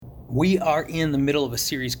We are in the middle of a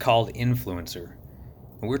series called Influencer,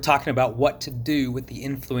 and we're talking about what to do with the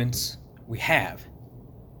influence we have.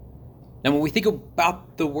 Now, when we think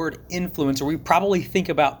about the word influencer, we probably think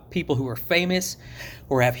about people who are famous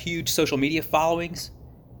or have huge social media followings.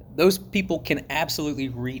 Those people can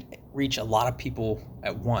absolutely reach a lot of people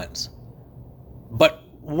at once. But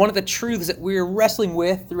one of the truths that we're wrestling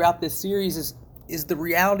with throughout this series is the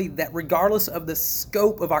reality that regardless of the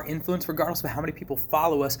scope of our influence, regardless of how many people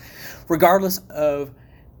follow us, regardless of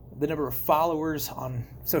the number of followers on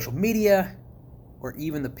social media, or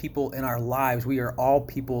even the people in our lives, we are all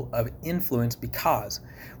people of influence because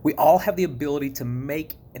we all have the ability to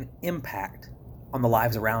make an impact on the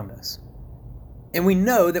lives around us. And we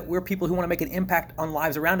know that we're people who want to make an impact on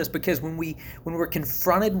lives around us because when we're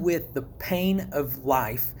confronted with the pain of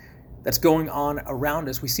life that's going on around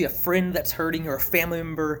us, we see a friend that's hurting or a family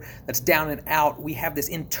member that's down and out, we have this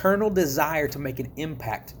internal desire to make an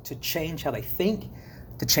impact, to change how they think,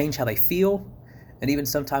 to change how they feel, and even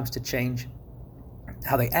sometimes to change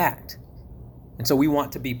how they act. And so we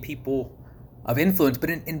want to be people of influence, but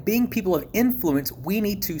in being people of influence, we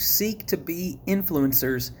need to seek to be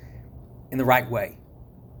influencers in the right way.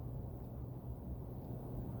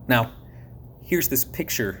 Now, here's this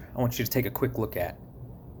picture I want you to take a quick look at.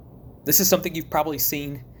 This is something you've probably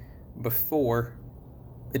seen before.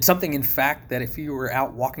 It's something, in fact, that if you were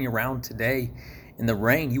out walking around today in the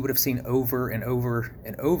rain, you would have seen over and over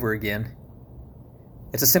and over again.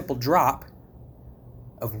 It's a simple drop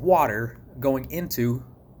of water going into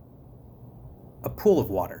a pool of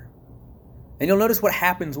water. And you'll notice what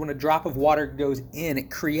happens when a drop of water goes in. It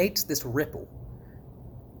creates this ripple.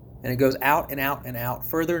 And it goes out and out and out,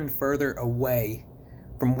 further and further away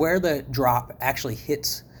from where the drop actually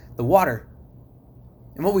hits the water.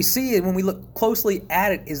 And what we see when we look closely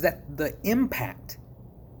at it is that the impact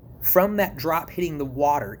from that drop hitting the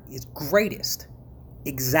water is greatest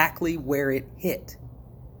exactly where it hit.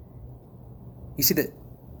 You see that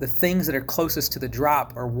the things that are closest to the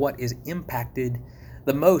drop are what is impacted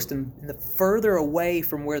the most. And the further away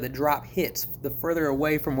from where the drop hits, the further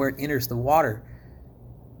away from where it enters the water,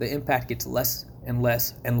 the impact gets less and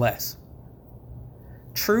less and less.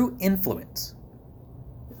 True influence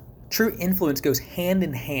goes hand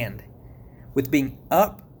in hand with being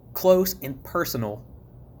up close and personal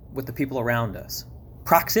with the people around us.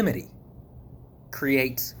 Proximity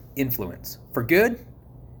creates influence for good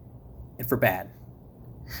and for bad.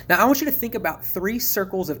 Now, I want you to think about 3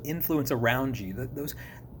 circles of influence around you.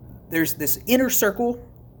 There's this inner circle,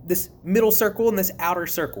 this middle circle, and this outer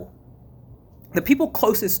circle. The people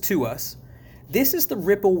closest to us, this is the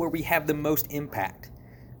ripple where we have the most impact.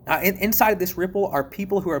 Now, inside of this ripple are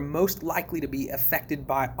people who are most likely to be affected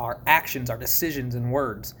by our actions, our decisions, and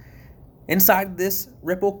words. Inside this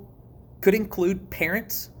ripple could include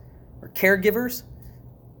parents or caregivers,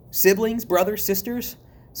 siblings, brothers, sisters,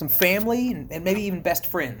 some family, and maybe even best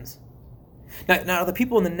friends. Now, the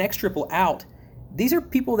people in the next ripple out, these are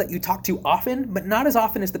people that you talk to often, but not as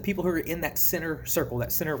often as the people who are in that center circle,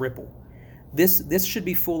 that center ripple. This should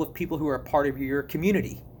be full of people who are a part of your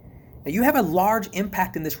community. Now, you have a large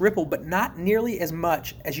impact in this ripple, but not nearly as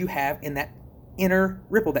much as you have in that inner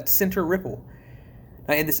ripple, that center ripple.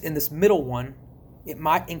 Now, in this middle one, it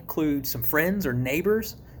might include some friends or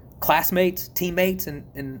neighbors, classmates, teammates,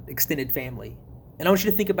 and extended family. And I want you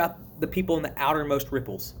to think about the people in the outermost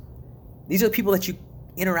ripples. These are the people that you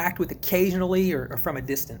interact with occasionally or from a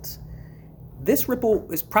distance. This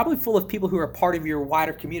ripple is probably full of people who are part of your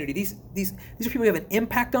wider community. These are people you have an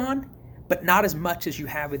impact on, but not as much as you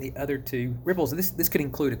have in the other 2 ripples. This could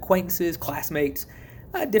include acquaintances, classmates,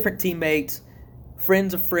 different teammates,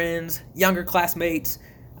 friends of friends, younger classmates,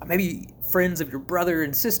 maybe friends of your brother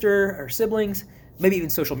and sister or siblings, maybe even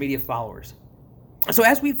social media followers. So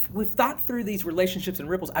as we've thought through these relationships and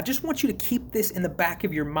ripples, I just want you to keep this in the back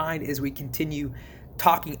of your mind as we continue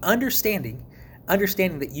talking, understanding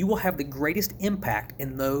that you will have the greatest impact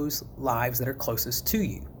in those lives that are closest to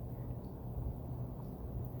you.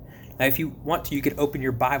 Now, if you want to, you could open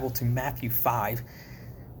your Bible to Matthew 5.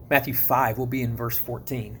 Matthew 5 will be in verse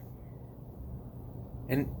 14.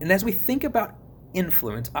 And as we think about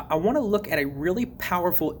influence, I want to look at a really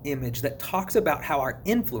powerful image that talks about how our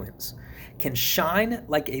influence can shine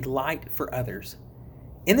like a light for others.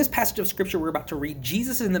 In this passage of scripture we're about to read,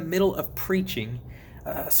 Jesus is in the middle of preaching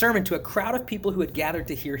a sermon to a crowd of people who had gathered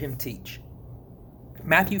to hear him teach.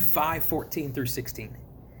 Matthew 5:14 through 16.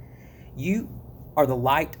 You are the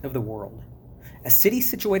light of the world. A city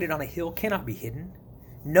situated on a hill cannot be hidden.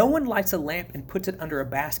 No one lights a lamp and puts it under a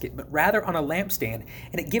basket, but rather on a lampstand,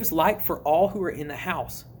 and it gives light for all who are in the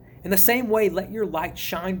house. In the same way, let your light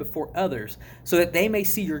shine before others so that they may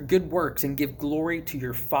see your good works and give glory to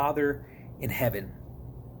your Father in heaven.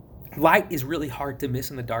 Light is really hard to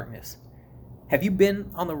miss in the darkness. Have you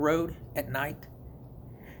been on the road at night?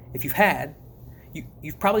 If you've had,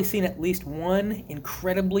 you've probably seen at least one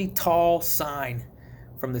incredibly tall sign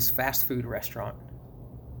from this fast food restaurant.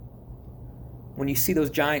 When you see those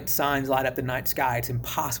giant signs light up the night sky, it's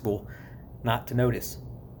impossible not to notice.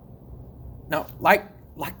 Now, like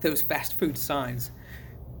those fast food signs,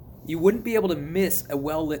 you wouldn't be able to miss a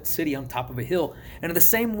well-lit city on top of a hill. And in the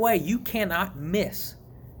same way, you cannot miss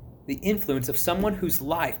the influence of someone whose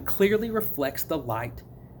life clearly reflects the light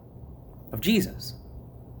of Jesus.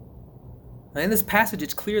 Now, in this passage,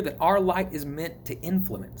 it's clear that our light is meant to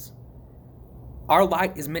influence. Our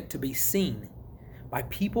light is meant to be seen by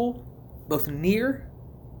people both near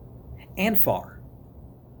and far.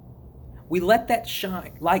 We let that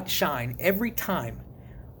light shine every time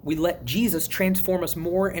we let Jesus transform us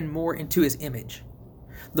more and more into his image.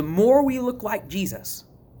 The more we look like Jesus,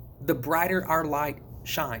 the brighter our light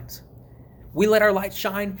shines. We let our light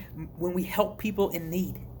shine when we help people in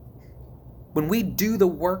need. When we do the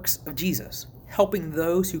works of Jesus, helping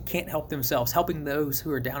those who can't help themselves, helping those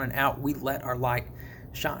who are down and out, we let our light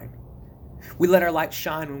shine. We let our light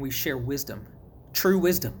shine when we share wisdom, true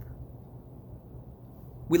wisdom.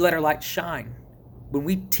 We let our light shine when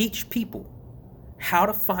we teach people how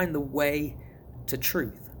to find the way to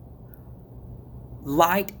truth.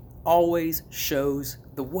 Light always shows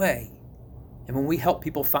the way. And when we help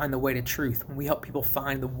people find the way to truth, when we help people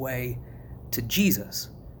find the way to Jesus,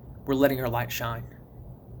 we're letting our light shine.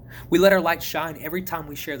 We let our light shine every time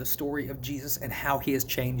we share the story of Jesus and how he has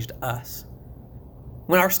changed us.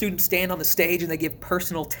 When our students stand on the stage and they give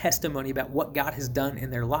personal testimony about what God has done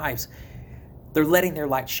in their lives, they're letting their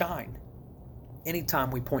light shine.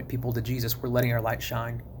 Anytime we point people to Jesus, we're letting our light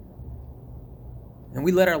shine. And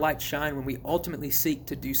we let our light shine when we ultimately seek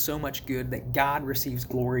to do so much good that God receives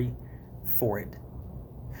glory for it.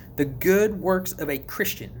 The good works of a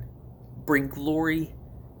Christian bring glory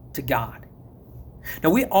to God. Now,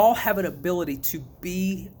 we all have an ability to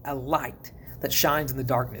be a light that shines in the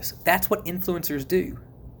darkness. That's what influencers do.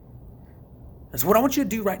 And so what I want you to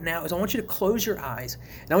do right now is I want you to close your eyes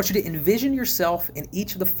and I want you to envision yourself in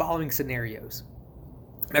each of the following scenarios.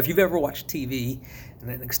 Now, if you've ever watched TV,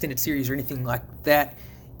 an extended series or anything like that,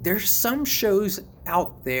 there's some shows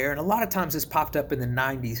out there, and a lot of times this popped up in the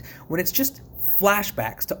 90s, when it's just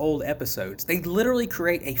flashbacks to old episodes. They literally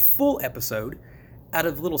create a full episode out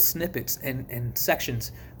of little snippets and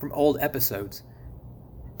sections from old episodes.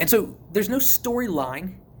 And so there's no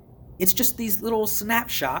storyline. It's just these little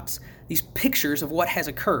snapshots, these pictures of what has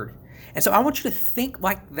occurred. And so I want you to think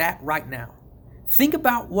like that right now. Think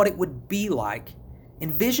about what it would be like.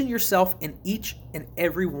 Envision yourself in each and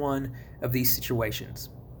every one of these situations.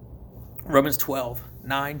 Romans 12,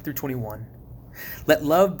 9 through 21. Let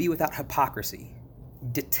love be without hypocrisy.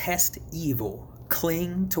 Detest evil.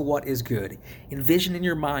 Cling to what is good. Envision in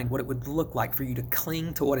your mind what it would look like for you to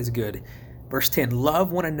cling to what is good. Verse 10,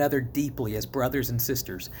 love one another deeply as brothers and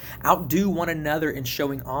sisters. Outdo one another in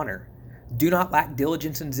showing honor. Do not lack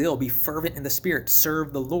diligence and zeal. Be fervent in the Spirit.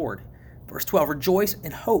 Serve the Lord. Verse 12, rejoice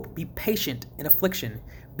in hope. Be patient in affliction.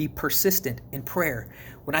 Be persistent in prayer.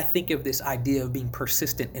 When I think of this idea of being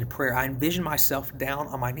persistent in prayer, I envision myself down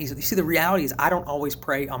on my knees. You see, the reality is I don't always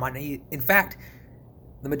pray on my knees. In fact,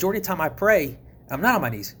 the majority of the time I pray, I'm not on my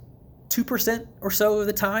knees. 2% or so of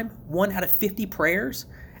the time, 1 out of 50 prayers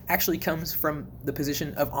actually comes from the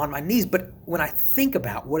position of on my knees. But when I think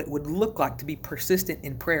about what it would look like to be persistent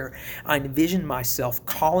in prayer, I envision myself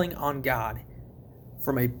calling on God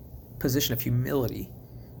from a position of humility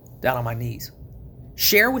down on my knees.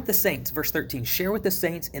 Share with the saints, verse 13, share with the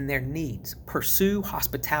saints in their needs. Pursue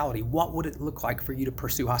hospitality. What would it look like for you to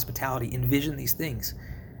pursue hospitality? Envision these things.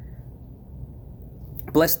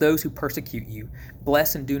 Bless those who persecute you.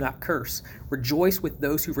 Bless and do not curse. Rejoice with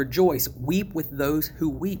those who rejoice. Weep with those who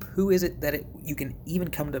weep. Who is it that you can even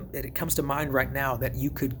it comes to mind right now that you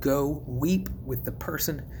could go weep with the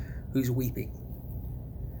person who's weeping?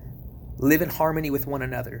 Live in harmony with one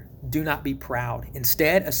another. Do not be proud.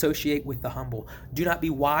 Instead, associate with the humble. Do not be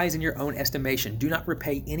wise in your own estimation. Do not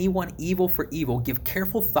repay anyone evil for evil. Give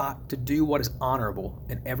careful thought to do what is honorable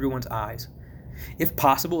in everyone's eyes. If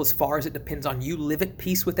possible, as far as it depends on you, live at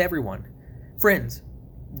peace with everyone. Friends,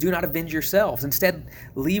 do not avenge yourselves. Instead,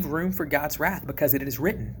 leave room for God's wrath, because it is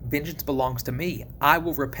written, vengeance belongs to me. I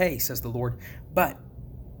will repay, says the Lord. But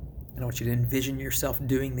I want you to envision yourself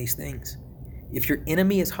doing these things. If your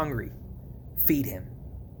enemy is hungry, feed him.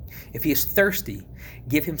 If he is thirsty,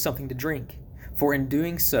 give him something to drink. For in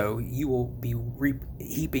doing so, you will be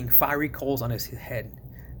heaping fiery coals on his head.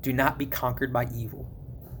 Do not be conquered by evil.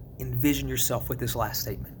 Envision yourself with this last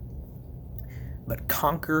statement. But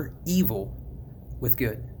conquer evil with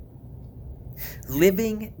good.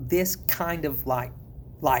 Living this kind of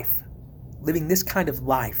life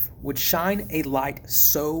would shine a light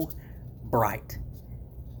so bright.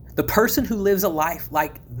 The person who lives a life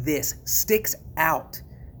like this sticks out.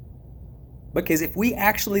 Because if we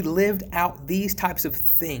actually lived out these types of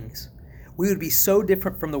things, we would be so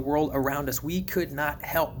different from the world around us, we could not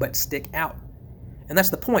help but stick out. And that's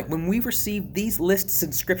the point. When we receive these lists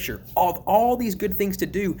in Scripture of all these good things to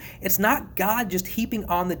do, it's not God just heaping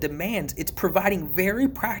on the demands. It's providing very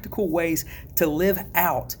practical ways to live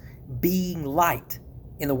out being light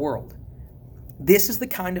in the world. This is the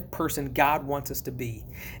kind of person God wants us to be.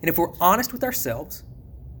 And if we're honest with ourselves,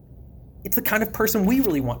 it's the kind of person we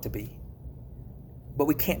really want to be. But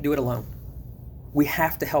we can't do it alone. We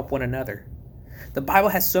have to help one another. The Bible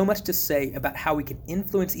has so much to say about how we can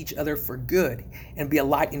influence each other for good and be a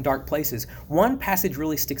light in dark places. One passage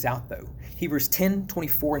really sticks out though, Hebrews 10,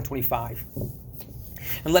 24 and 25.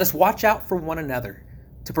 And let us watch out for one another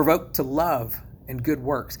to provoke to love and good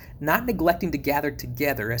works, not neglecting to gather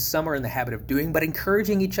together as some are in the habit of doing, but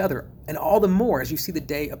encouraging each other, and all the more as you see the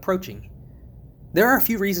day approaching. There are a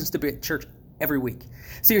few reasons to be at church every week.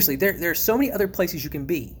 Seriously, there are so many other places you can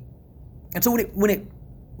be. And so when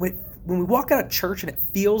we walk out of church and it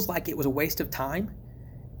feels like it was a waste of time,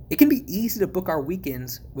 it can be easy to book our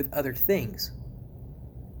weekends with other things.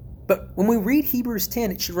 But when we read Hebrews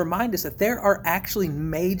 10, it should remind us that there are actually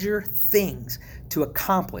major things to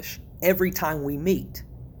accomplish every time we meet.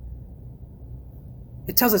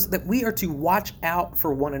 It tells us that we are to watch out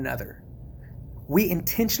for one another. We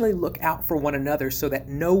intentionally look out for one another so that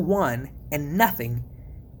no one and nothing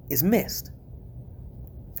is missed.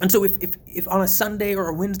 And so if on a Sunday or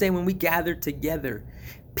a Wednesday when we gather together,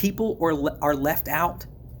 people are left out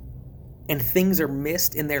and things are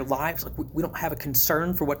missed in their lives, like we don't have a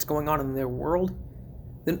concern for what's going on in their world,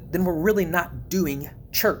 then we're really not doing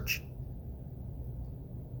church.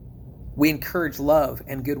 We encourage love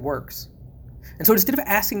and good works. And so instead of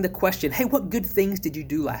asking the question, hey, what good things did you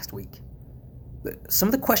do last week? Some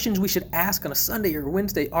of the questions we should ask on a Sunday or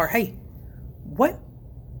Wednesday are, hey, what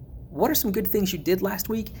are some good things you did last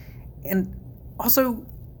week? And also,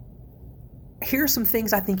 here are some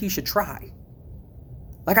things I think you should try.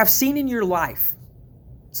 Like I've seen in your life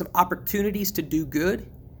some opportunities to do good,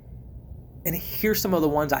 and here's some of the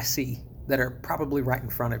ones I see that are probably right in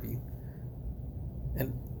front of you.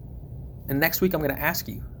 And next week I'm going to ask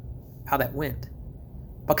you how that went.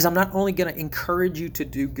 Because I'm not only going to encourage you to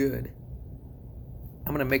do good,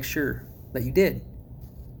 I'm going to make sure that you did.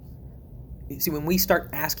 You see, when we start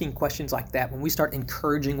asking questions like that, when we start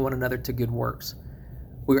encouraging one another to good works,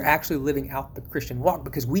 we're actually living out the Christian walk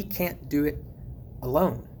because we can't do it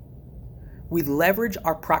alone. We leverage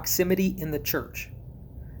our proximity in the church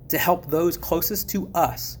to help those closest to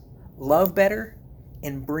us love better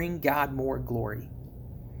and bring God more glory.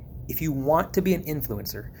 If you want to be an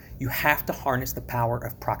influencer, you have to harness the power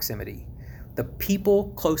of proximity. The people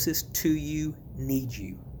closest to you need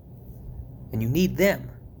you, and you need them.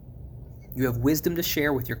 You have wisdom to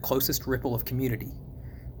share with your closest ripple of community,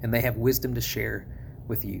 and they have wisdom to share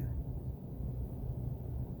with you.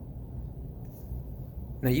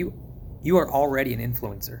 Now, you are already an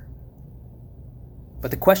influencer.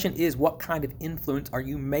 But the question is, what kind of influence are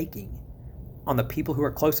you making on the people who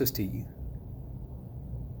are closest to you?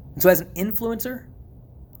 And so as an influencer,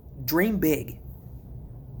 dream big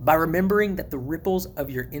by remembering that the ripples of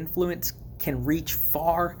your influence can reach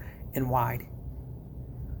far and wide.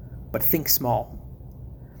 But think small.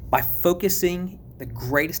 By focusing the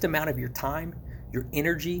greatest amount of your time, your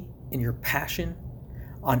energy, and your passion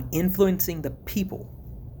on influencing the people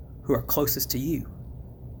who are closest to you.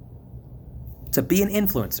 To be an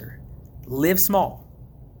influencer, live small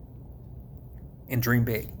and dream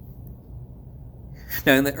big.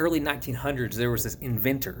 Now, in the early 1900s, there was this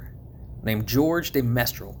inventor named George de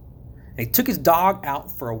Mestral. And he took his dog out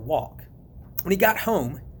for a walk. When he got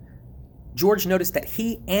home, George noticed that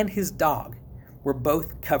he and his dog were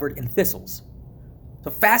both covered in thistles.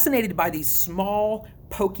 So fascinated by these small,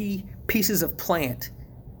 pokey pieces of plant,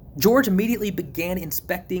 George immediately began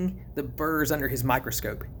inspecting the burrs under his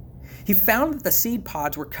microscope. He found that the seed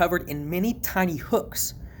pods were covered in many tiny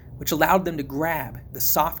hooks, which allowed them to grab the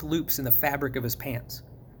soft loops in the fabric of his pants.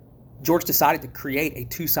 George decided to create a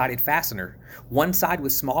two-sided fastener, one side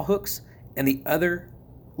with small hooks and the other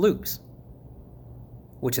loops,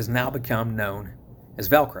 which has now become known as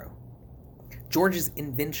Velcro. George's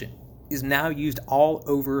invention is now used all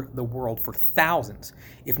over the world for thousands,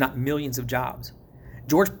 if not millions of jobs.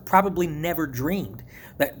 George probably never dreamed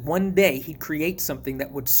that one day he'd create something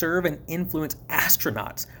that would serve and influence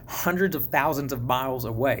astronauts hundreds of thousands of miles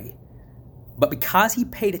away. But because he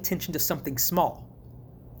paid attention to something small,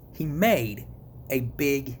 he made a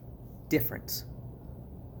big difference.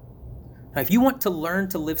 Now, if you want to learn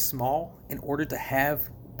to live small in order to have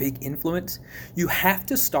big influence, you have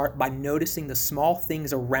to start by noticing the small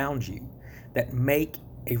things around you that make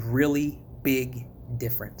a really big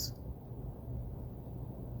difference.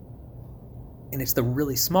 And it's the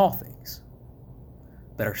really small things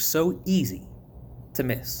that are so easy to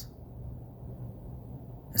miss.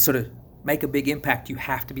 And so to make a big impact, you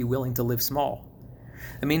have to be willing to live small.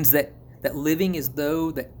 It means that living as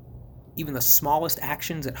though that even the smallest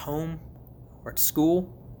actions at home or at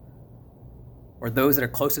school or those that are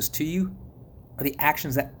closest to you are the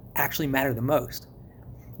actions that actually matter the most.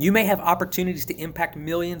 You may have opportunities to impact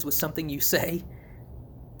millions with something you say,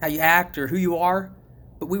 how you act, or who you are,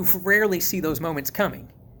 but we rarely see those moments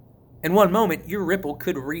coming. In one moment, your ripple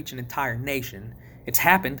could reach an entire nation. It's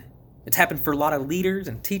happened. It's happened for a lot of leaders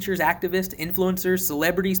and teachers, activists, influencers,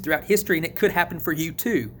 celebrities throughout history, and it could happen for you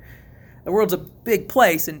too. The world's a big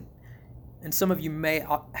place, and some of you may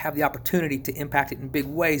have the opportunity to impact it in big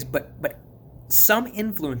ways, but some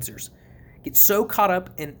influencers get so caught up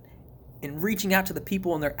in reaching out to the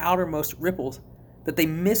people in their outermost ripples that they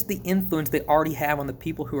miss the influence they already have on the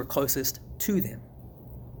people who are closest to them.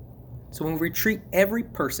 So when we treat every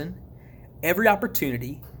person, every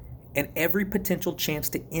opportunity, and every potential chance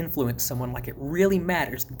to influence someone like it really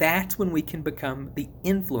matters, that's when we can become the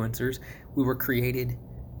influencers we were created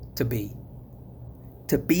to be.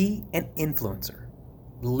 To be an influencer,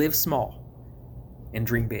 live small, and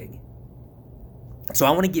dream big. So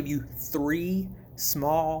I want to give you 3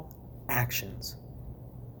 small actions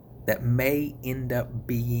that may end up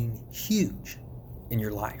being huge in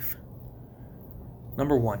your life.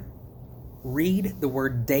 Number 1, read the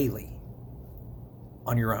word daily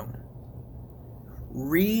on your own.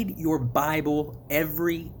 Read your Bible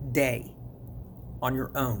every day on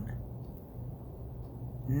your own.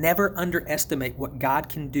 Never underestimate what God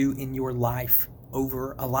can do in your life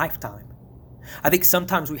over a lifetime. I think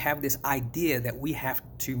sometimes we have this idea that we have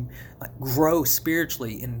to grow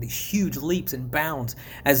spiritually in these huge leaps and bounds,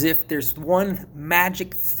 as if there's one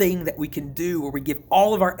magic thing that we can do where we give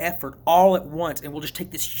all of our effort all at once and we'll just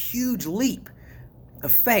take this huge leap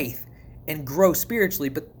of faith and grow spiritually.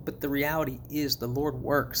 But the reality is the Lord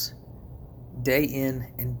works day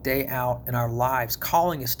in and day out in our lives,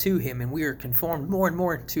 calling us to Him, and we are conformed more and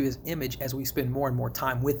more to His image as we spend more and more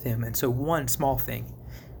time with Him. And so one small thing,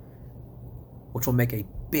 which will make a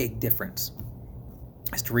big difference,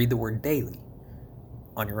 is to read the word daily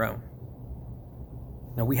on your own.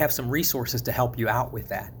 Now, we have some resources to help you out with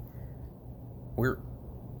that.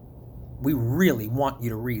 We really want you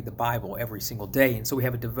to read the Bible every single day, and so we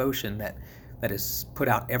have a devotion that is put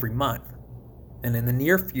out every month. And in the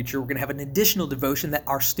near future, we're going to have an additional devotion that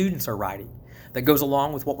our students are writing that goes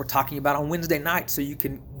along with what we're talking about on Wednesday night, so you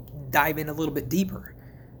can dive in a little bit deeper.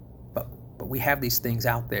 But we have these things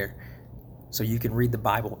out there so you can read the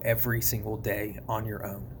Bible every single day on your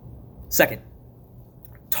own. Second,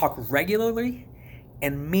 talk regularly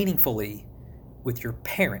and meaningfully with your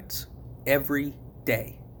parents every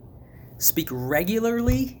day. Speak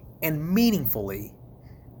regularly and meaningfully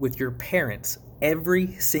with your parents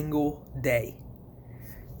every single day.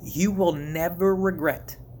 You will never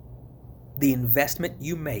regret the investment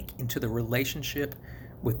you make into the relationship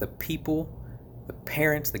with the people, the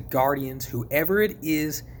parents, the guardians, whoever it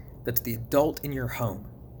is that's the adult in your home.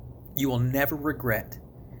 You will never regret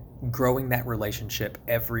growing that relationship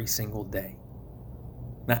every single day.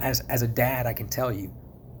 Now, as a dad, I can tell you,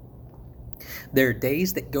 there are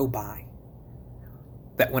days that go by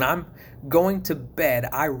that when I'm going to bed,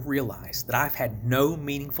 I realize that I've had no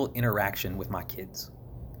meaningful interaction with my kids.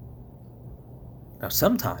 Now,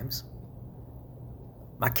 sometimes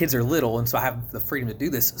my kids are little, and so I have the freedom to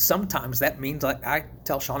do this. Sometimes that means I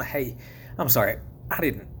tell Shauna, hey, I'm sorry, I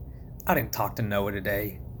didn't talk to Noah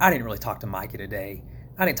today. I didn't really talk to Micah today.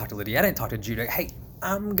 I didn't talk to Lydia. I didn't talk to Judah. Hey,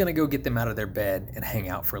 I'm going to go get them out of their bed and hang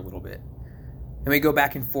out for a little bit. And we go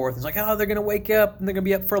back and forth. It's like, oh, they're going to wake up and they're going to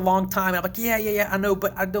be up for a long time. And I'm like, yeah, I know,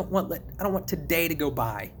 but I don't want today to go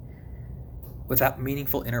by without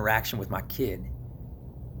meaningful interaction with my kid.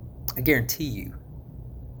 I guarantee you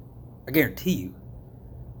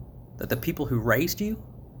that the people who raised you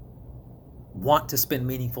want to spend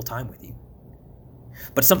meaningful time with you.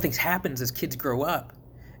 But something happens as kids grow up.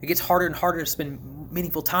 It gets harder and harder to spend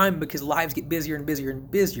meaningful time because lives get busier and busier and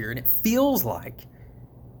busier. And it feels like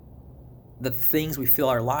that the things we fill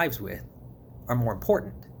our lives with are more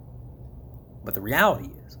important. But the reality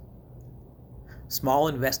is, small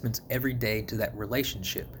investments every day to that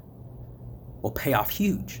relationship will pay off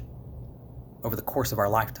huge over the course of our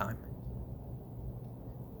lifetime.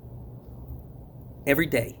 Every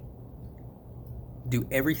day, do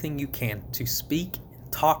everything you can to speak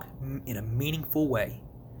and talk in a meaningful way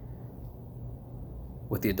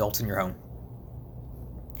with the adults in your home.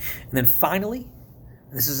 And then finally,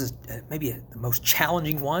 this is maybe the most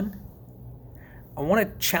challenging one, I want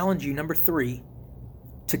to challenge you, number 3,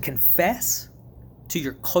 to confess to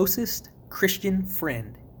your closest Christian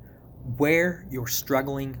friend where you're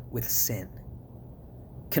struggling with sin.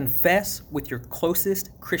 Confess with your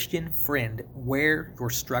closest Christian friend where you're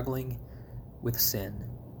struggling with sin.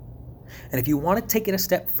 And if you want to take it a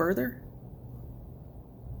step further,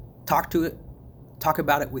 talk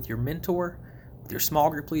about it with your mentor, with your small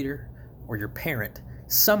group leader, or your parent,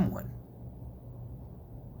 someone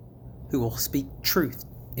who will speak truth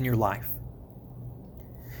in your life.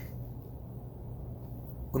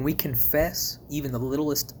 When we confess even the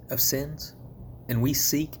littlest of sins, and we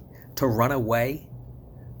seek to run away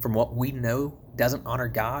from what we know doesn't honor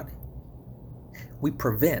God, we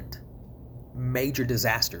prevent major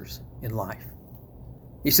disasters in life.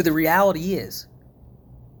 You see, the reality is,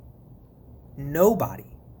 nobody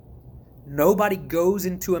goes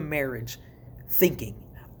into a marriage thinking,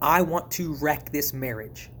 I want to wreck this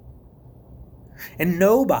marriage. And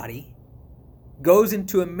nobody goes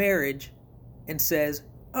into a marriage and says,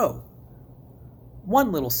 oh,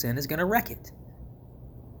 one little sin is going to wreck it.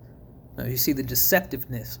 Now, you see, the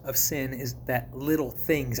deceptiveness of sin is that little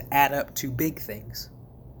things add up to big things.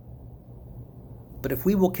 But if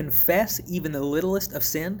we will confess even the littlest of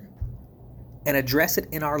sin and address it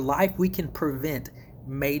in our life, we can prevent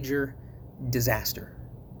major disaster.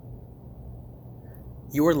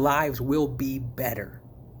 Your lives will be better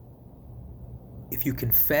if you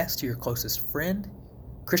confess to your closest friend,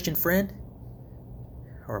 Christian friend,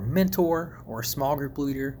 or a mentor, or a small group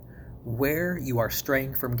leader, where you are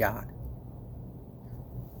straying from God.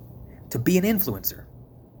 To be an influencer,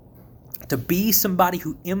 to be somebody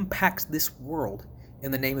who impacts this world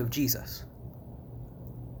in the name of Jesus.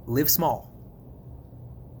 Live small,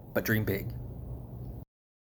 but dream big.